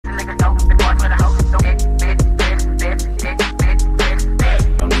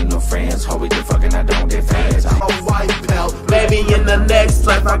Don't need no friends, hope we get fucking, I don't get fans. I'm a white belt. Maybe in the next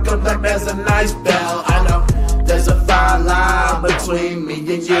life I come back as a nice belt. I know there's a fine line between me and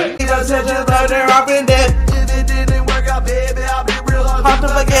you. Need attention, but they're up in debt. If it didn't work out, baby, I'll be real hard to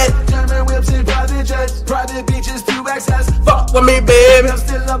forget. German whips and private jets, private beaches to access. Fuck with me, baby. I'm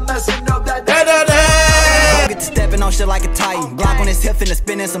still up messing up that Get to stepping on shit like a Titan. Block on his hip and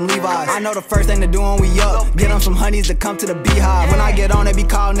spinning some Levi's. I know the first thing to do when we up. Get on some honeys to come to the beehive. When I get on, they be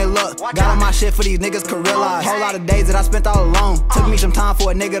calling it luck. Got on my shit for these niggas could realize. Whole lot of days that I spent all alone. Took me some time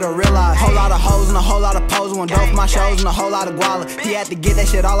for a nigga to realize. Whole lot of hoes and a whole lot of pose. One dope for my shows and a whole lot of guala. He had to get that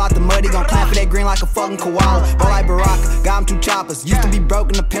shit all out the mud. He gon' climb for that green like a fucking koala. Bro like Baraka, got him 2 choppers. Used to be broke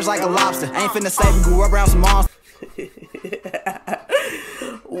in the pinch like a lobster. Ain't finna save him, grew up around some monsters.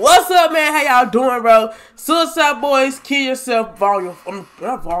 What's up, man? How y'all doing, bro? Suicide Boys, Kill Yourself, volume.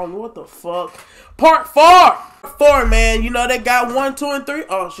 Not volume, what the fuck? Part 4, man. You know they got 1, 2, and 3.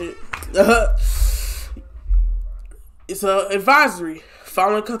 Oh shit. It's a advisory.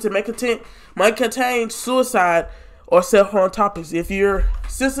 Following content might contain suicide or self-harm topics. If you're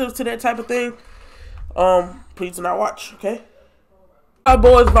sensitive to that type of thing, please do not watch. Okay. Suicide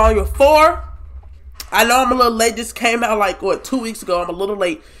Boys, volume 4. I know I'm a little late. This came out like, what, 2 weeks ago. I'm a little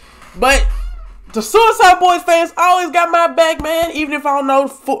late. But the Suicide Boys fans always got my back, man. Even if I don't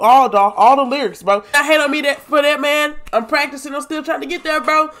know all the lyrics, bro. I hate on me for that, man. I'm practicing. I'm still trying to get there,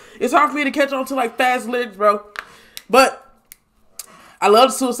 bro. It's hard for me to catch on to, like, fast lyrics, bro. But I love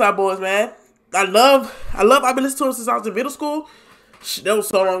the Suicide Boys, man. I've been listening to them since I was in middle school. That was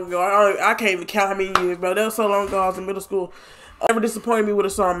so long ago. I can't even count how many years, bro. That was so long ago I was in middle school. Never disappointed me with a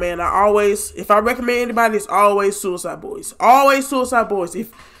song, man. If I recommend anybody, it's always Suicide Boys. Always Suicide Boys.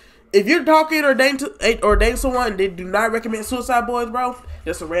 If you're talking or dating someone and they do not recommend Suicide Boys, bro,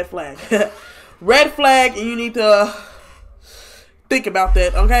 that's a red flag. Red flag, and you need to think about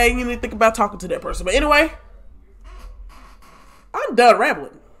that, okay? You need to think about talking to that person. But anyway, I'm done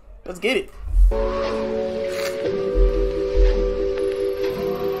rambling. Let's get it.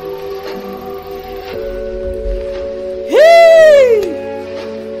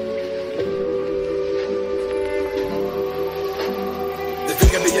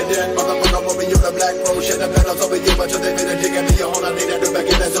 You the black rose, shit the pedals over you, but you they been a dick at me, you hold on, need that do back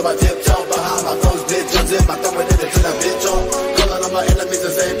in there, so I tiptoe behind my clothes, bitch, I'm zip, I throw it in it to the bitch on, calling on my enemies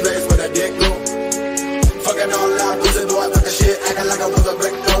the same place where that dick go, fucking all loud, pussy boy, like a shit, acting like I was a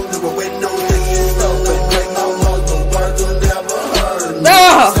brick, no, do a window, thinking stupid, break my walls, the words will never hurt me,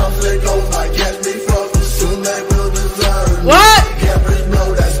 some flick goes might catch me from, soon they will deserve me, what? Cameras blow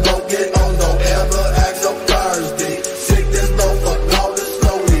that smoke, get on, don't ever act so thirsty, sick this motherfucker, all this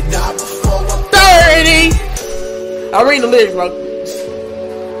slowly, die before I'm I'll read the lyrics, bro.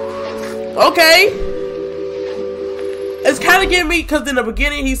 Okay. It's kind of getting me, because in the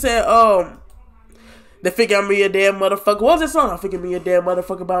beginning he said, they figure I'm me a damn motherfucker. What was that song? I figure me a damn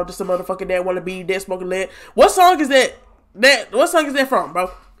motherfucker, but I'm just a motherfucker that want to be dead smoking lead. What song is that? What song is that from,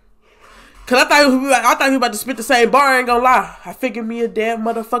 bro? Because I thought he was about to spit the same bar, I ain't gonna lie. I figure me a damn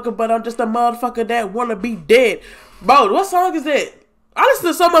motherfucker, but I'm just a motherfucker that want to be dead. Bro, what song is that? I listen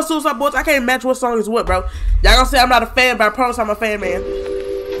to so much Suicide Boys, I can't match what song is what, bro. Y'all gonna say I'm not a fan, but I promise I'm a fan, man.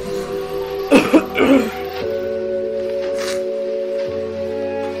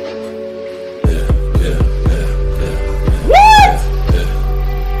 What?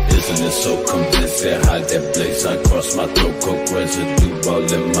 Isn't it so convincing how that blaze I cross my throat, coke residue all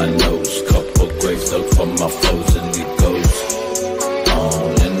in my nose, couple graves dug for my foes, and it goes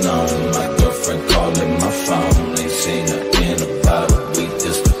on and on. My girlfriend calling my phone, ain't seen her in about a week.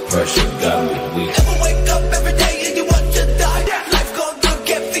 This depression got me weak. Never wake up every day and you want to die. Life gone through,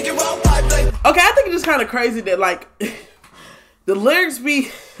 can't figure out why, babe. Okay, I think it's just kind of crazy that, like, the lyrics be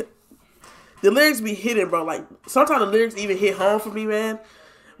hitting, bro. Like, sometimes the lyrics even hit home for me, man.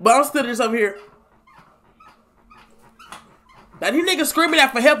 But I'm still just over here. Now, these niggas screaming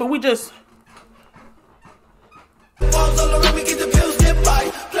out for help, and we just... Walls all around me, get the pills, get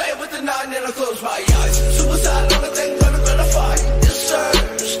by. Play with the 9 and I close my eyes. Suicide on the thing, gonna fight. This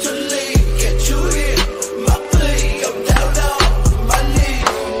urge to leave, get you here. My plea, I'm down on my knees.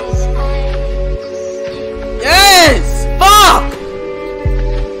 Yes! Fuck!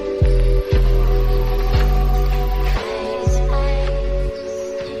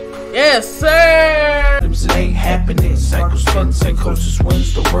 Yes, sir! It ain't happening. Cycle spin, psychosis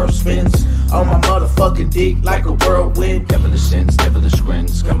wins, the world spins. On my motherfucking dick like a whirlwind. Devilish sins, devilish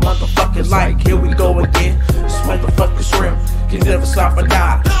grins. Got Motherfuckers like, here we go again. This motherfucking shrimp can never stop or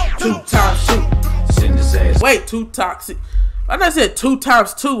die. 2 times 2. Send his ass. Wait, 2 toxic. I thought I said 2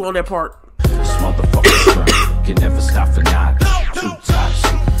 times 2 on that part. This motherfucker can never stop for nothing. Too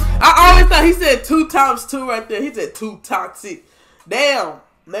toxic. I always thought he said 2 times 2 right there. He said 2 toxic. Damn.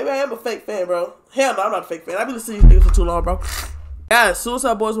 Maybe I am a fake fan, bro. Hell no, I'm not a fake fan. I've been listening to these niggas for too long, bro. Guys,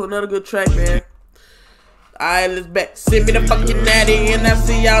 SuicideBoys with another good track, man. Alright, let's back. Send me the fucking natty and I'll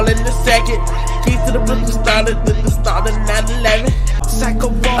see y'all in a second. Keys to the book started at the start of 9/11.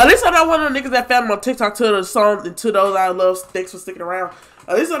 At least I'm not one of the niggas that found them on TikTok to the song and to those I love. Thanks for sticking around.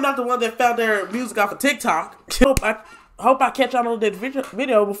 At least I'm not the one that found their music off of TikTok. Hope I catch y'all on that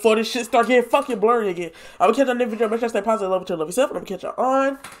video before this shit start getting fucking blurry again. I'm gonna catch y'all on this video. Make sure to stay positive, love each other, love yourself, and I'm gonna catch y'all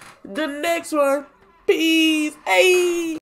on the next one. Peace. Hey.